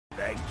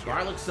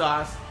Garlic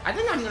sauce. I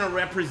think I'm gonna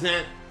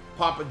represent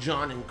Papa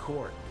John in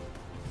court.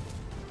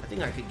 I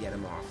think I could get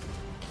him off.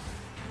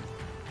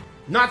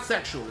 Not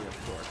sexually,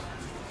 of course.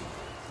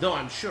 Though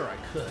I'm sure I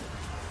could.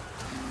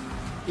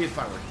 If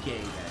I were gay,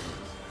 that is.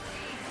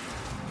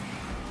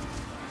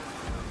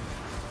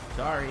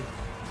 Sorry.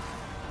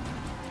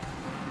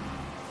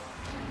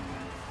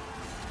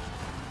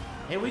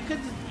 Hey, we could,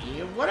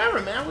 whatever,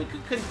 man. We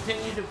could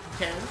continue to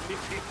pretend.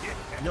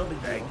 No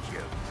big deal. Thank you.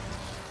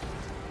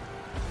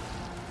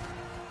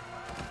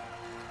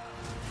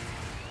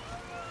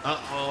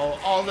 Uh-oh,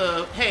 all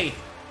the, hey,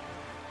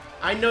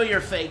 I know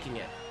you're faking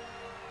it.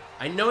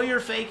 I know you're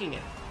faking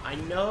it. I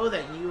know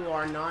that you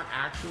are not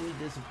actually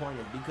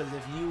disappointed, because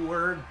if you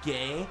were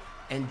gay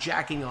and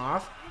jacking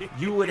off,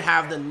 you would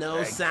have the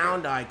no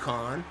sound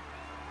icon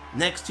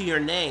next to your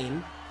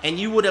name, and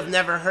you would have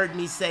never heard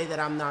me say that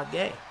I'm not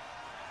gay.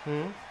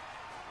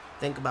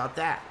 Think about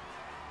that.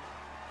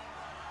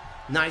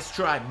 Nice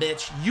try,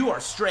 bitch. You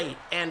are straight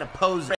and a poser.